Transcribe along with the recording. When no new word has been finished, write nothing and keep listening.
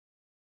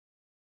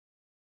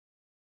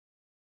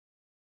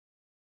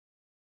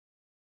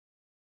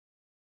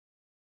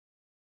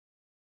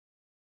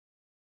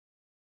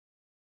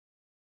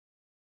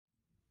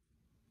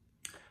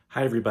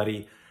Hi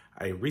everybody,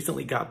 I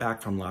recently got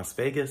back from Las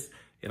Vegas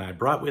and I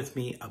brought with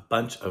me a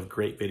bunch of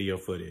great video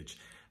footage.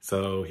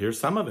 So here's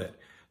some of it.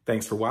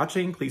 Thanks for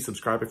watching, please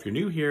subscribe if you're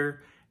new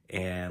here,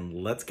 and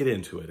let's get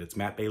into it. It's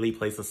Matt Bailey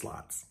Plays the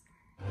Slots.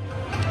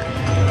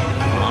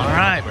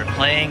 Alright, we're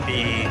playing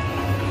the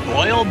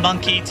Royal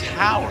Monkey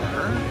Tower,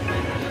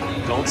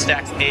 Gold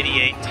Stacks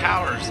 88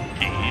 Towers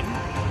game,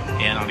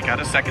 and I got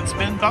a second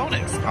spin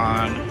bonus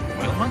on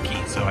Royal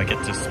Monkey. So I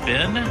get to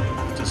spin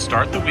to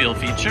start the wheel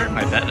feature.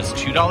 My bet is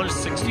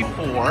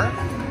 $2.64.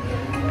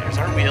 There's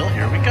our wheel,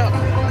 here we go.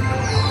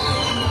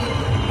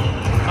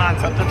 Come on,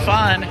 something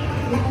fun.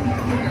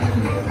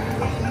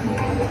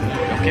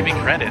 Don't give me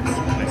credits.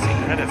 I see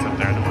credits up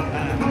there, I don't want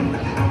that.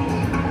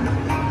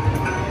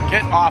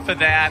 Get off of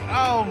that.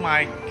 Oh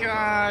my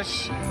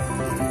gosh. Is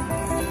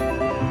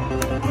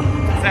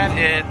that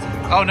it?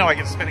 Oh no, I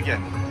get to spin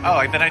again.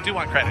 Oh, then I do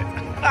want credit.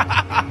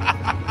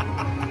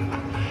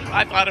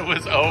 I thought it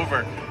was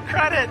over.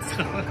 Credits.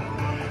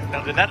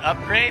 Now, did that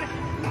upgrade?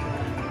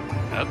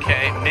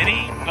 Okay,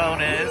 mini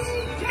bonus,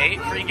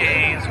 8 free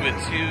games with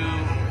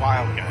 2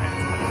 wild guys.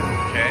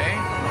 Okay.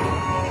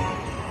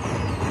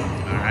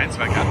 Alright,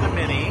 so I got the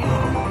mini.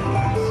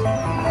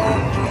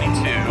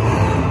 22.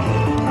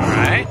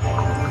 Alright.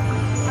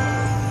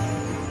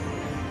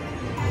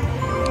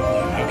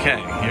 Okay,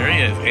 here he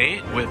is,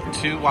 8 with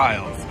 2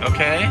 wilds.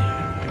 Okay,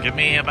 give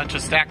me a bunch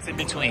of stacks in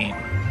between.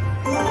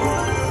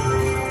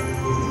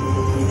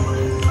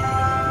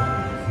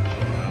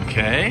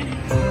 Okay.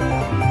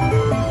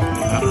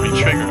 That'll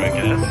re-trigger, I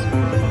guess.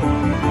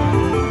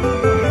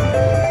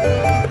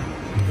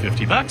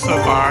 $50 so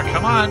far.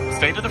 Come on,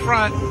 stay to the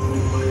front.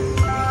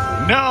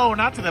 No,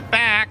 not to the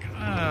back.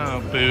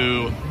 Oh,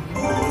 boo.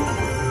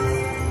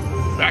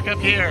 Back up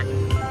here.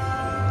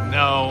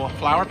 No.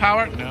 Flower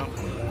power? No.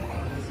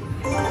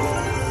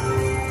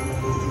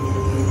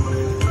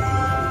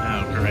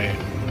 Oh, great.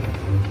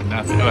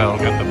 Nothing. Well,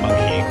 got the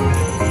monkey.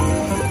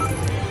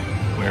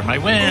 Where are my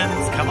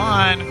wins? Come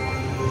on.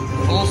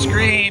 Full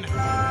screen.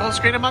 Full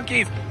screen of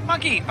monkeys.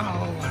 Monkey.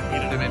 Oh, I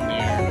needed him in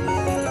there.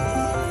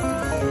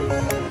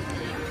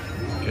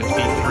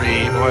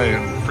 53. Boy,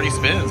 free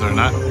spins are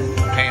not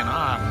paying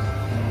off.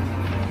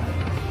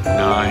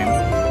 9.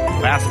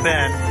 Last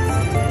spin.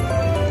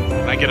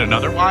 Can I get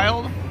another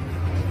wild?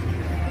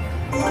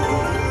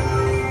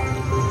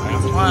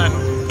 Last one.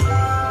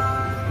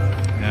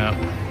 No.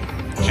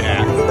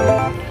 Jack.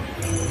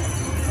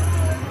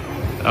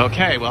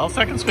 Okay, well,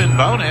 second spin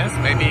bonus.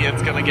 Maybe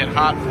it's going to get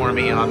hot for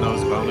me on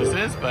those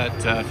bonuses, but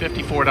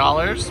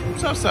 $54,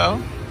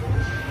 so-so.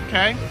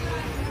 Okay.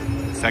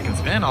 Second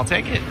spin, I'll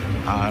take it.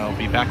 I'll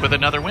be back with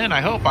another win,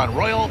 I hope, on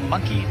Royal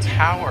Monkey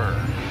Tower.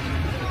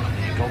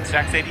 Gold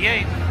Stacks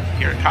 88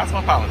 here at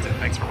Cosmopolitan.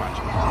 Thanks for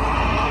watching.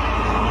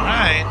 All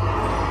right.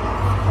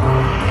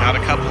 Got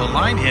a couple of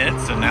line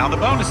hits, and now the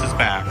bonus is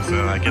back.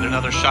 So I get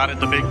another shot at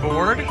the big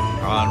board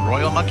on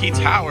Royal Monkey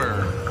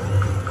Tower.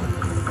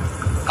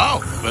 Oh,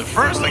 but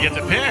first I get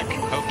to pick.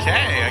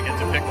 Okay, I get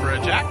to pick for a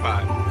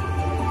jackpot.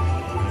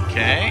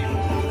 Okay.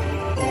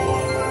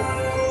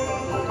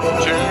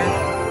 Sure.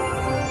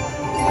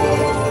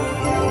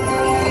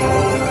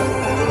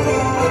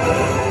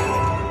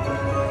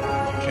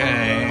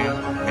 Okay,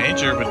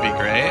 major would be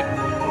great.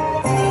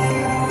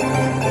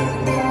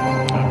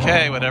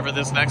 Okay, whatever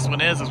this next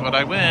one is what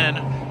I win.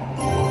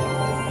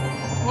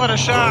 What a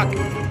shock.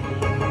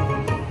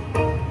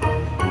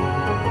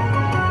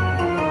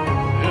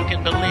 Who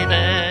can believe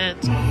it?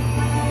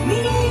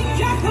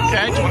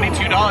 Okay,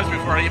 $22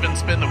 before I even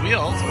spin the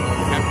wheels.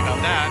 Happy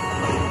about that.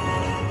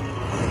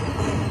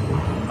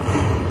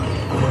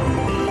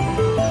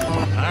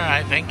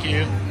 Alright, thank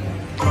you.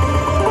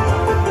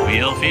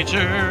 Wheel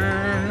feature.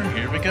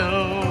 Here we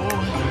go.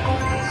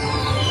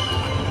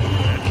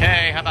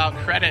 Okay, how about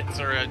credits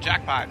or a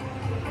jackpot?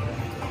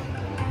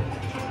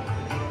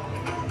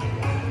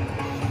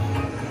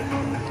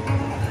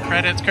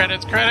 Credits,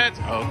 credits, credits.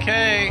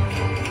 Okay.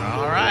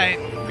 All right.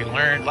 We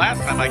learned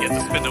last time I get to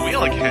spin the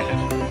wheel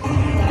again.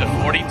 To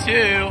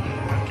 42.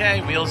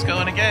 Okay, wheel's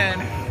going again.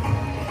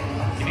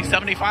 Give me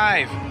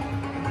 75.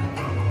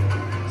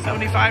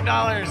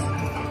 $75.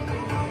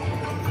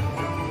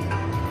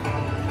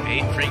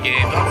 8 free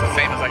games. That's the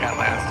same as I got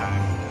last time.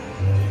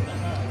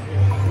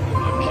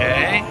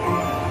 Okay.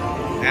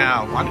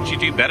 Now, why don't you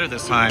do better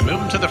this time? Move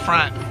them to the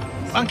front.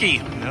 Monkey.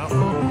 No.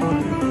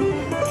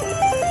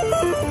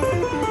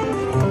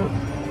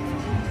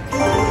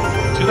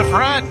 To the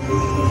front.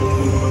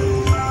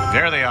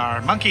 There they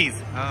are. Monkeys.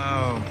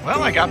 Oh,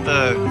 well, I got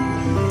the...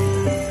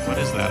 What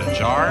is that, a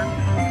jar?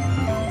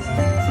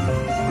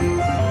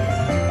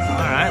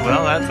 Alright,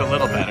 well, that's a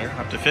little better.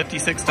 Up to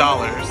 $56.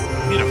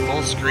 I need a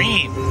full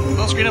screen.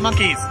 Full screen of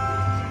monkeys.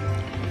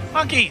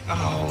 Monkey.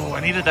 Oh, I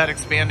needed that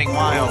expanding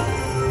wild.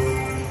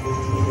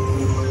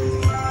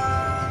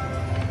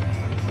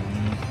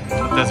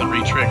 It doesn't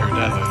re-trigger,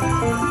 does it?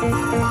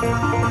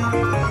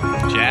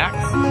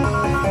 Jacks.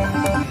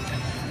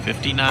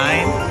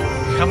 59.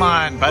 Come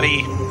on,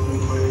 buddy.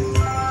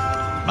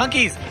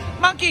 Monkeys!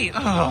 Monkey!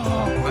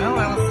 Oh, well,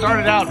 that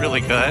started out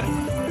really good.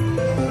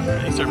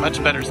 These are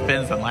much better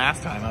spins than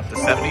last time. Up to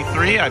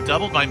 73. I've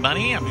doubled my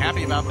money. I'm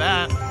happy about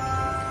that.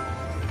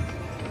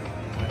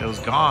 Those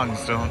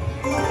gongs don't...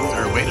 Is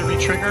there a way to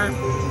re-trigger?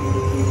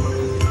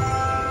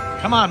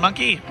 Come on,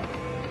 monkey.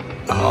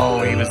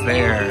 Oh, he was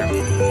there.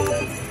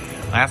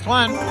 Last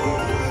one.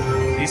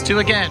 These two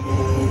again.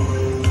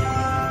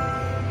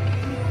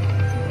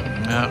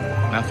 No,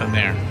 nothing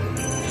there.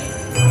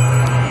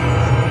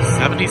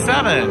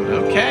 77.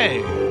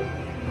 Okay.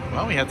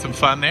 Well, we had some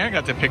fun there.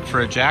 Got to pick for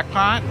a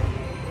jackpot.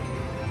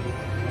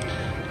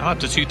 I'm up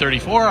to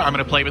 234. I'm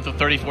going to play with the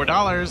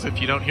 $34.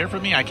 If you don't hear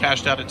from me, I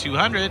cashed out at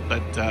 200,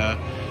 but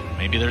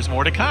maybe there's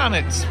more to come.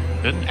 It's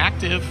been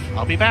active.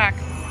 I'll be back.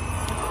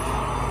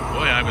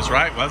 Boy, I was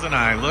right, wasn't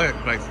I? Look,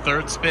 my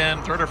third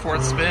or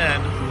fourth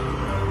spin.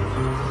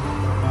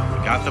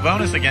 Got the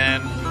bonus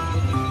again.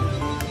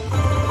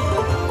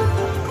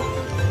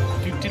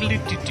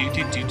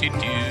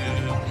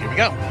 Here we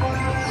go.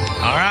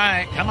 All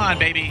right, come on,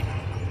 baby.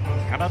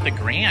 How about the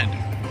grand?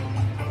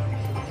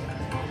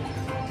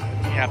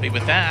 Happy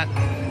with that.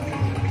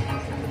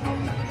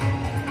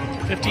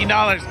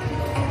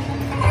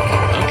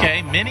 $15.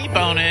 Okay, mini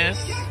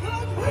bonus.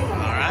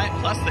 All right,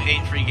 plus the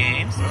 8 free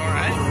games. All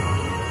right.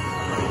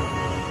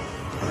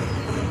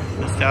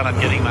 Missed out on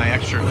getting my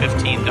extra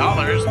 $15,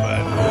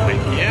 but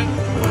thank you.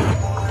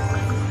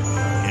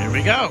 Here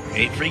we go.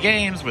 8 free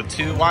games with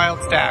 2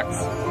 wild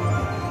stacks.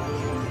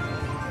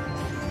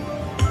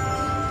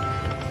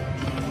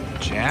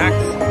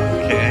 Jacks.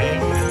 Okay.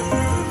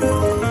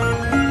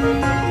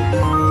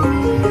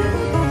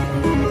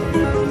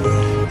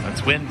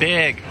 Win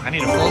big. I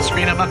need a full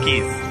screen of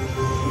monkeys.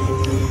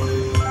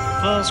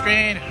 Full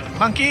screen.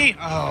 Monkey.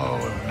 Oh,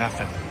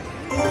 nothing.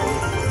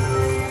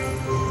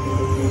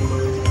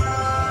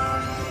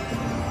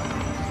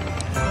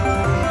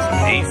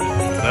 Some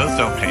aces. Those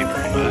don't pay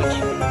very much.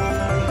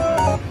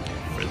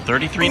 For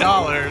 $33.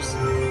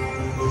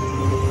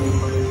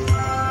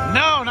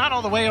 No, not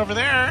all the way over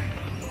there.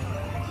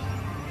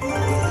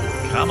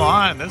 Come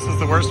on. This is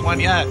the worst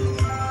one yet.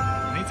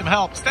 I need some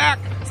help. Stack.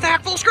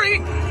 Stack full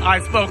screen. I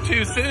spoke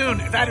too soon.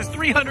 That is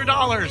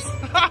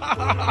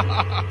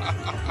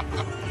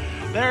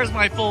 $300. There's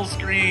my full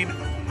screen.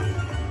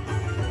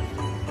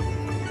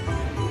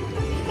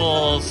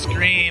 Full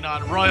screen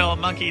on Royal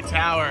Monkey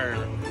Tower.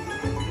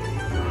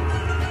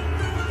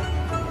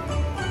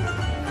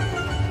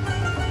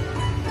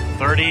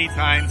 $30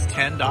 times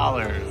 $10.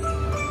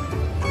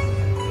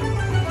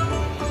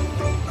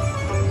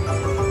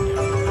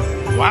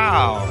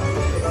 Wow.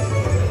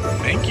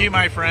 Thank you,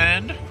 my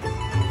friend.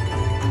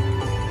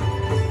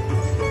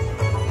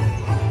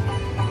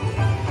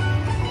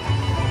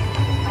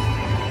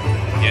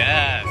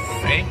 Yes,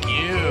 thank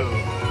you.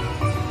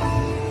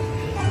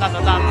 La la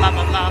la la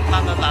la la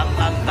la la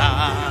la la.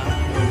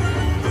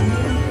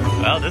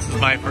 Well, this is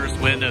my first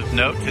win of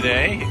note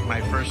today.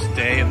 My first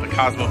day in the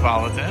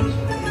Cosmopolitan.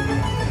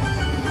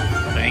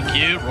 Thank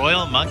you,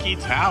 Royal Monkey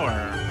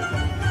Tower.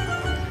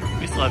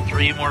 We still have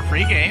 3 more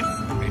free games.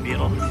 Maybe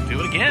it'll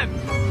do it again.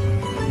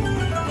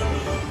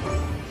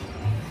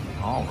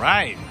 All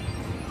right.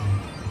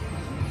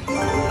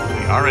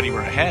 We already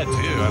were ahead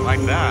too. I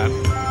like that.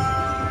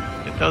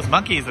 Those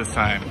monkeys this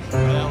time.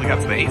 Well, we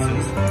got some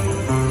aces.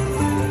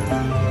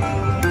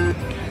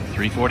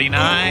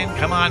 $349.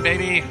 Come on,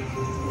 baby.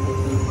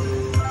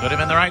 Put him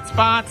in the right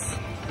spots.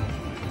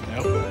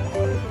 Nope.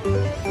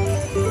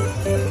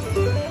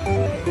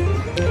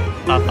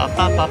 Ba, ba,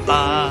 ba, ba,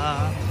 ba.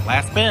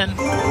 Last spin.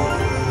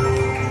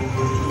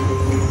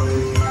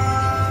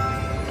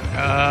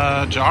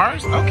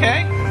 Jars?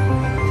 Okay.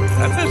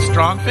 That's a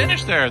strong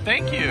finish there.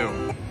 Thank you.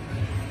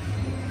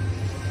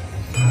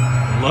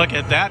 Look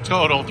at that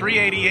total,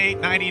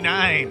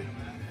 $388.99.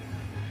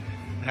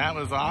 That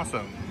was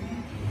awesome.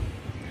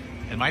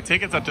 And my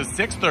ticket's up to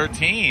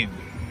 $613.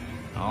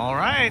 All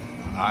right,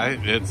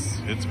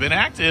 it's been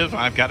active.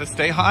 I've got to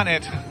stay on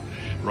it.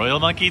 Royal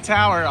Monkey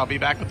Tower. I'll be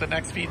back with the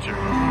next feature.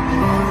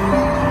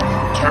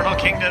 Turtle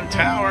Kingdom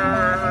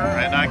Tower,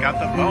 and I got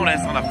the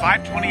bonus on a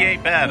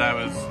 528 bet. I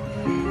was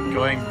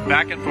going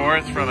back and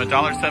forth from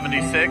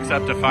 $1.76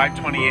 up to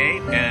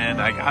 528,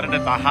 and I got it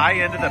at the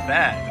high end of the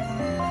bet.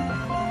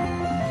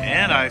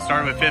 And I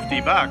started with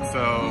 50 bucks,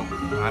 so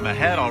I'm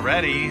ahead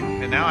already,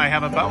 and now I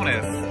have a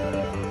bonus.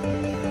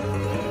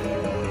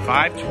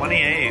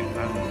 528.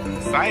 I'm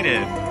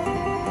excited.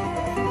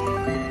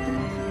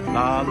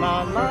 La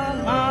la la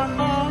la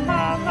la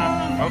la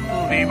la.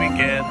 Hopefully we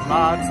get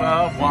lots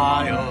of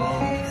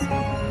wilds.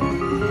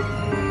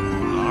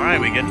 Alright,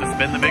 we get to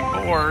spin the big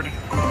board.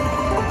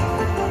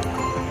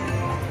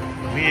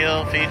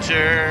 Wheel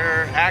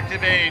feature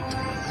activate.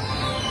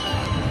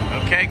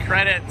 Okay,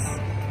 credits.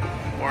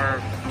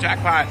 Or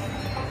jackpot.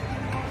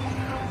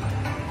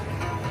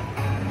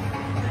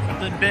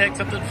 Something big,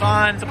 something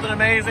fun, something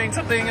amazing,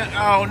 something...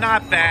 Oh,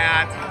 not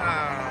that.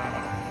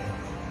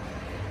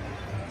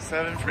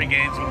 7 free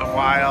games with the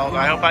wild.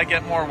 I hope I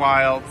get more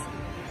wilds.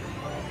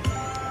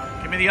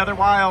 Give me the other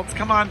wilds.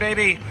 Come on,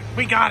 baby.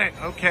 We got it.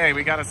 Okay,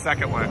 we got a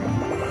second one.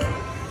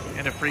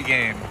 And a free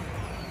game.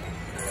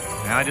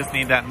 Now I just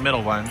need that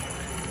middle one.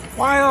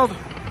 Wild.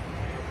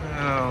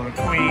 Oh, the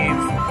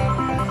queens.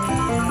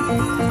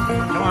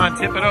 Come on,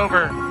 tip it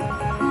over.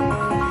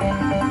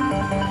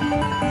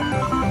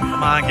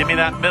 Come on, give me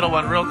that middle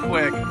one real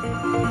quick.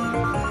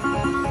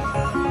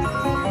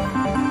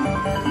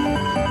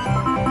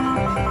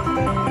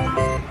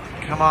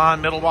 Come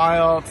on, middle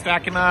wild.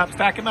 Stack him up,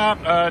 stack him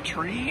up.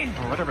 Tree?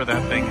 Or whatever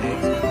that thing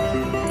is.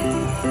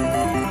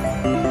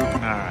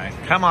 Alright,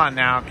 come on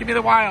now. Give me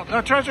the wild.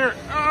 Treasure.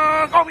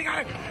 Oh, we got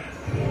it.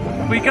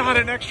 We got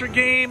an extra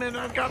game and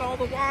I've got all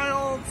the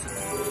wilds.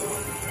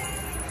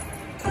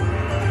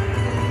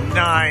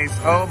 Nice.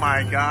 Oh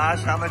my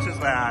gosh, how much is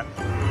that?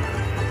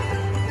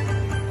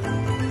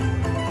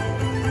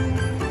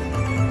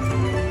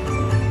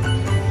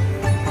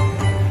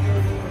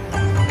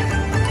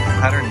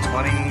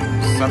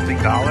 $120-something.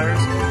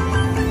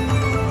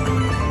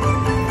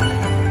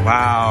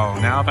 Wow,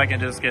 now if I can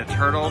just get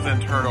turtles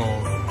and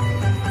turtles.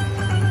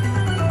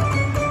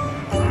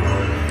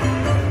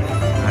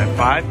 I have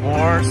 5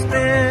 more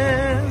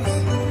spins.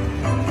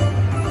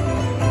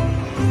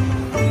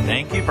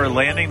 Thank you for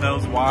landing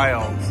those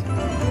wilds.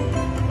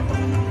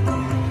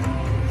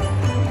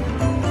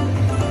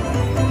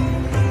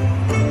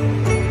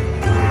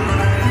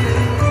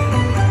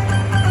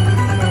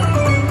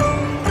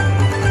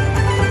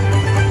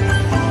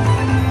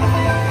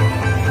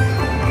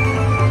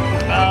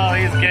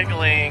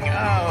 Giggling.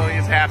 Oh,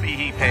 he's happy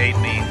he paid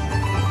me.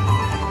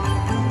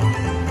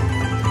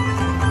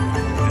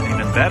 It's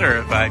even better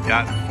if I'd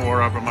gotten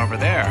 4 of them over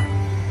there.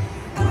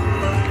 You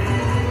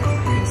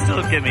can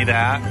still give me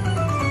that.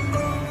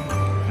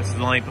 This is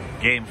only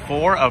game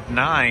 4 of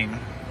 9.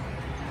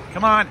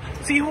 Come on,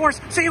 seahorse,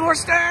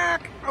 seahorse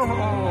stack.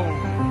 Oh,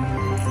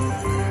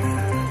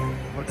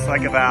 looks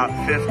like about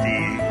 50,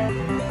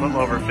 a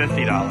little over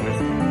 $50.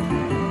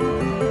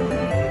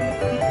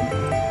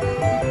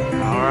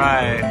 All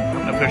right.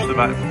 Push the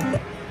button.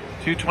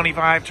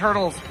 225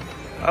 turtles.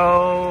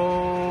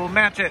 Oh,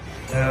 match it.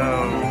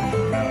 No.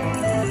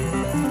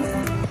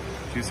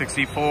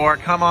 264.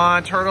 Come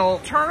on, turtle.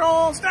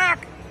 Turtle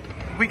stack.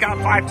 We got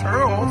 5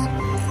 turtles.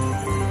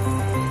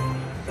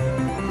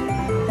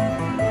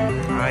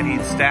 I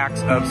need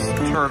stacks of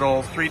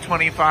turtles.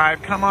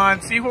 325. Come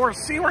on, seahorse.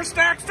 Seahorse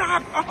stack.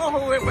 Stop.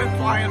 Oh, it went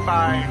flying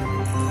by.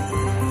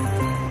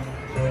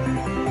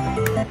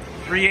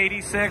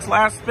 386.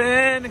 Last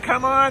spin.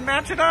 Come on,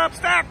 match it up.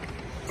 Stack.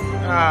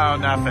 Oh,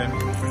 nothing.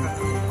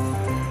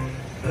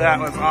 That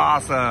was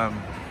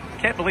awesome.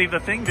 Can't believe the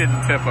thing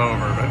didn't tip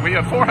over, but we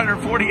have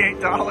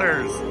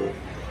 $448.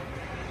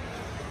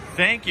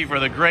 Thank you for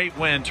the great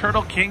win.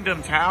 Turtle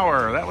Kingdom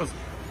Tower. That was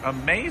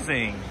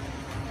amazing.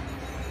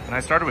 And I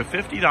started with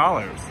 $50.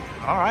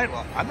 All right,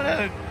 well, I'm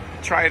going to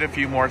try it a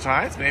few more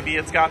times. Maybe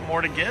it's got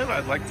more to give.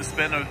 I'd like to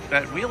spin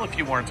that wheel a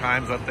few more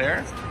times up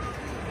there.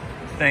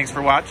 Thanks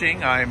for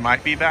watching. I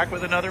might be back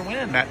with another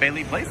win. Matt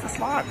Bailey plays the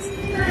slots.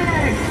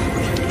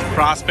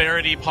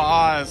 Prosperity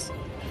Paws,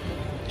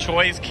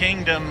 Choy's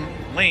Kingdom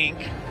link,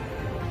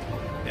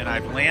 and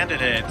I've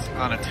landed it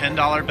on a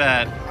 $10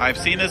 bet. I've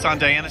seen this on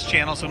Diana's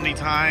channel so many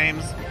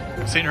times.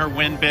 I've seen her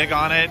win big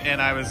on it,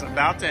 and I was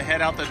about to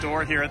head out the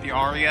door here at the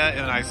Aria,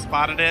 and I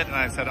spotted it, and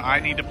I said, I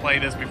need to play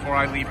this before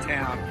I leave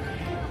town.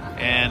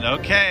 And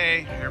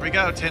okay, here we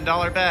go,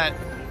 $10 bet.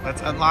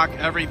 Let's unlock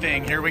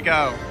everything. Here we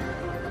go.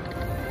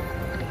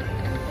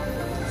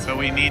 So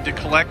we need to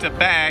collect a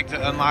bag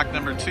to unlock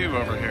number 2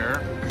 over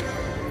here.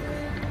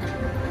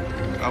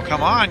 Oh,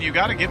 come on. You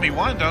got to give me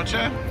one, don't you?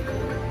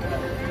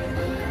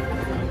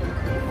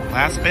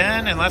 Last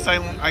spin, unless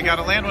I got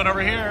to land one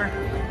over here.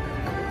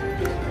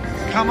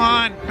 Come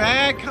on,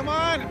 bag, come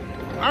on.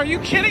 Are you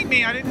kidding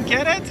me? I didn't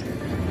get it?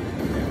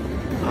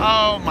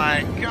 Oh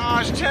my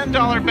gosh,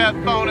 $10 bet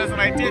bonus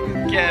and I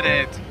didn't get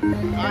it.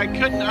 I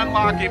couldn't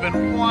unlock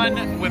even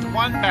one with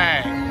one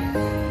bag.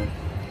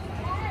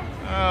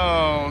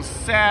 Oh,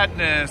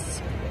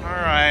 sadness. All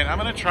right, I'm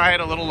going to try it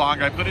a little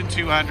longer. I put in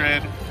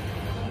 200.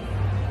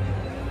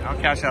 I'll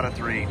cash out a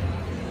 3.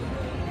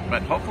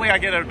 But hopefully I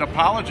get an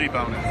apology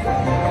bonus.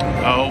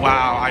 Oh,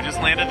 wow. I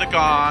just landed the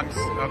gongs.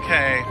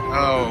 Okay.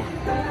 Oh,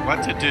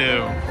 what to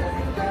do?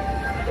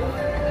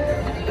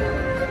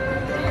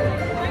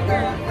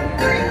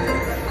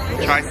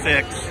 Try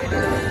 6.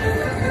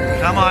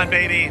 Come on,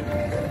 baby.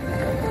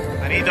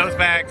 I need those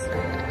bags.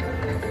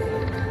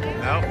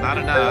 Nope, not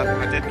enough.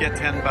 I did get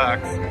 10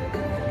 bucks.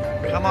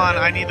 Come on,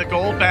 I need the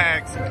gold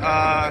bags.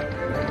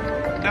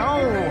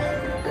 No.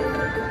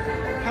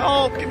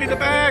 Help, give me the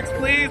bags,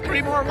 please.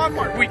 3 more, 1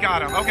 more. We got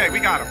them. Okay, we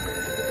got them.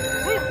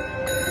 Woo.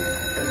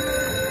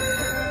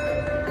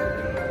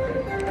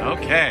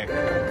 Okay.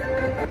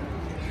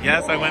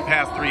 Yes, I went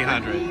past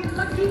 300.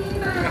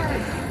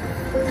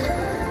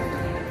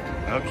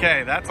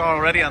 Okay, that's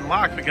already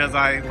unlocked because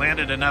I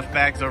landed enough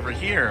bags over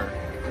here.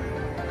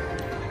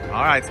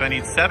 All right, so I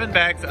need 7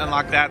 bags to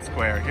unlock that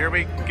square. Here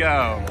we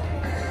go.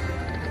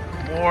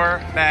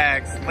 More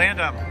bags. Land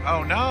them.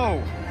 Oh,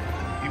 no.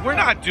 We're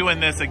not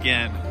doing this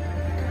again.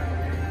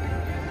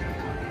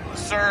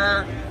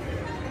 Sir,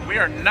 we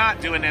are not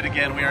doing it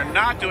again. We are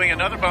not doing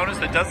another bonus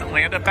that doesn't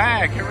land a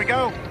bag. Here we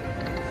go.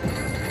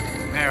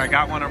 There, I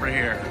got one over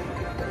here.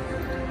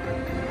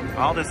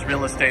 All this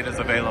real estate is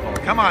available.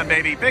 Come on,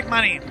 baby. Big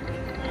money.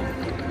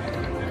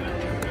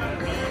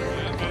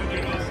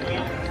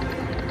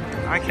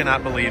 I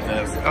cannot believe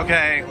this.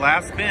 Okay,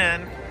 last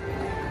spin.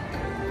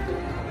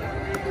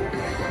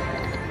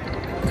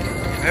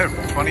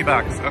 Oh, 20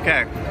 bucks.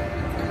 Okay.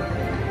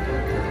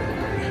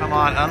 Come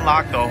on,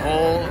 unlock the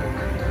whole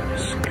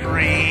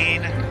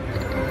screen.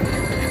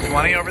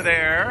 20 over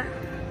there.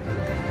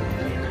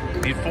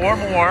 Need 4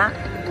 more.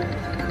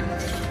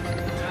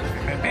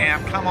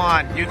 Bam, come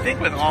on. You'd think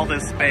with all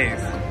this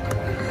space.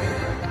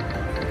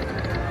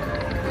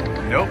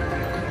 Nope.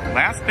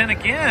 Last spin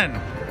again.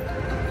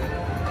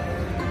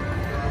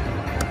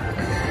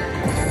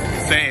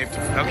 Saved.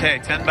 Okay,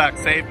 10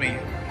 bucks. Saved me.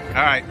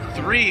 All right,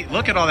 3.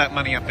 Look at all that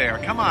money up there.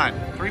 Come on.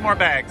 3 more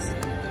bags.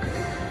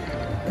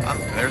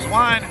 There's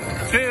 1,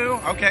 2.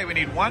 Okay, we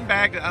need 1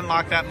 bag to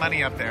unlock that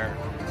money up there.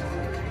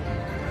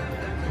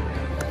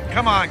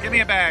 Come on, give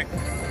me a bag.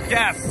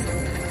 Yes.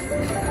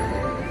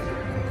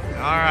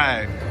 All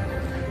right.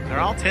 They're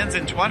all 10s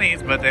and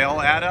 20s, but they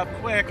all add up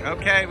quick.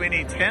 Okay, we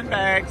need 10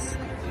 bags.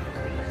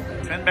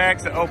 10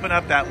 bags to open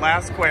up that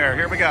last square.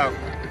 Here we go.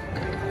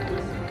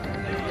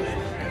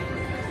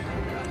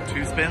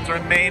 2 spins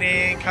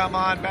remaining. Come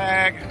on,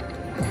 bag.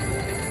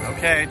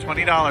 Okay,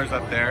 $20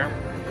 up there.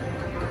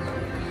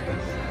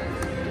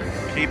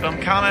 Keep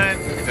them coming.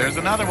 There's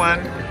another one.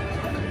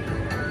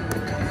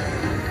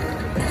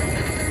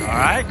 All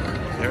right.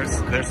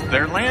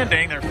 They're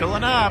landing. They're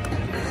filling up.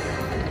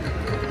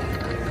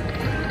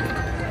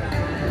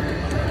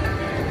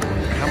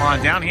 Come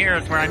on, down here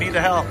is where I need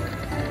the help.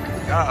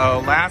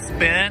 Uh-oh, last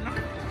spin.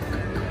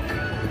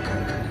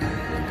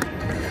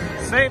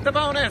 Save the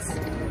bonus.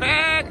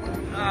 Bag.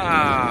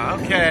 Ah,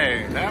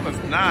 okay. That was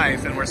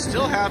nice. And we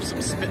still have some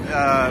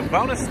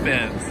bonus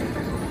spins.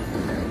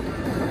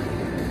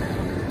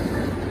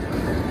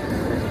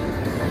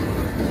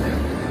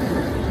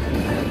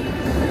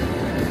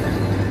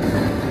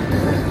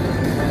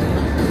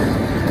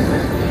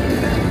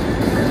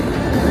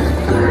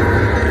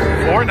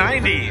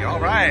 $4.90. All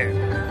right.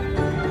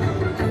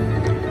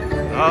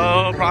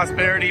 Oh,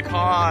 Prosperity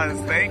Paws.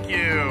 Thank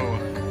you.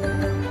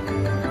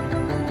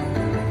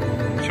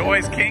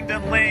 Choy's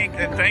Kingdom Link,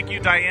 and thank you,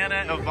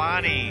 Diana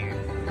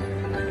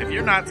Ivani. If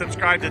you're not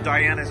subscribed to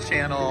Diana's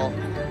channel,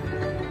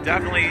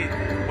 definitely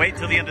wait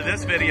till the end of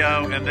this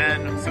video and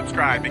then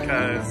subscribe,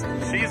 because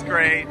she's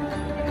great.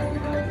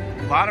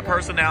 A lot of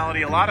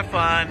personality, a lot of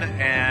fun,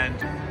 and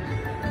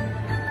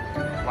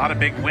a lot of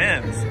big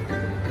wins.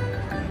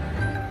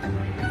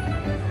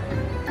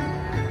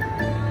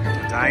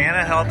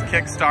 Diana helped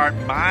kickstart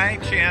my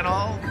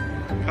channel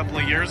a couple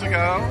of years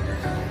ago.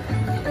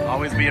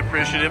 Always be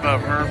appreciative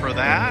of her for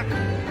that.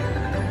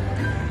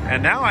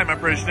 And now I'm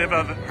appreciative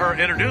of her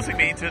introducing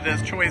me to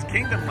this Choy's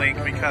Kingdom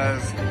Link,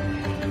 because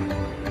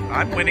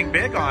I'm winning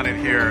big on it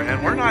here,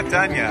 and we're not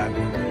done yet.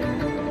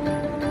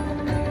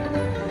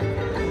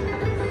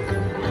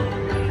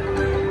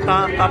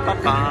 Bum, bum,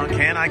 bum, bum.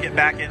 Can I get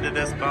back into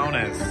this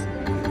bonus?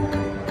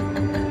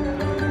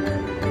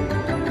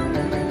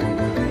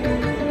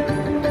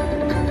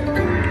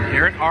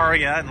 Here at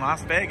Aria in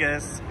Las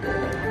Vegas.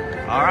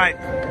 All right,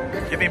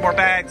 give me more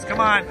bags. Come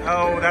on.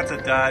 Oh, that's a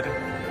dud.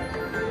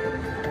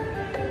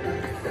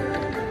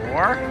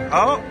 More.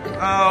 Oh,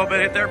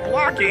 but they're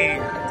blocking.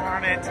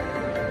 Darn it.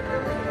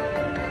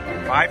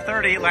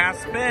 5:30,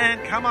 last spin.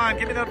 Come on,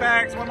 give me the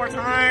bags one more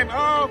time.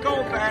 Oh,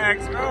 gold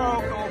bags.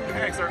 Oh, gold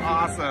bags are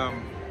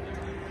awesome.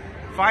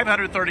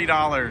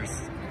 $530.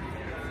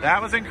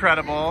 That was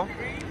incredible.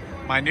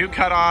 My new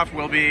cutoff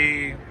will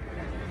be,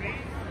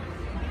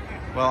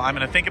 well, I'm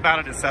going to think about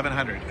it at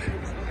 700.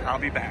 I'll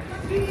be back.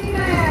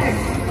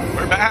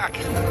 We're back.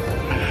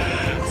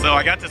 So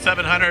I got to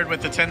 700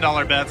 with the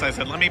 $10 bets. I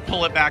said, let me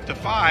pull it back to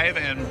 5,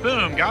 and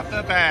boom, got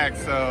the bag.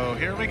 So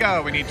here we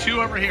go. We need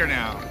 2 over here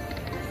now.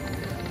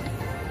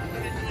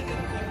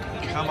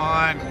 Come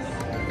on.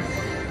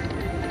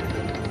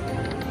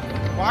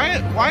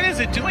 Why is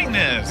it doing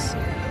this?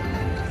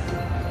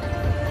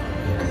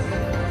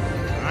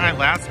 All right,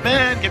 last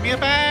spin. Give me a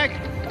bag.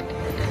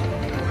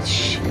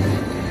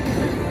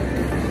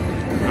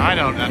 I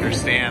don't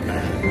understand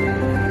that.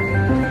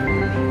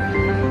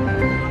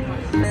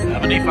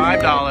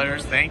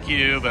 $75, thank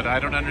you, but I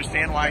don't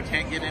understand why I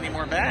can't get any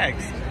more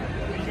bags.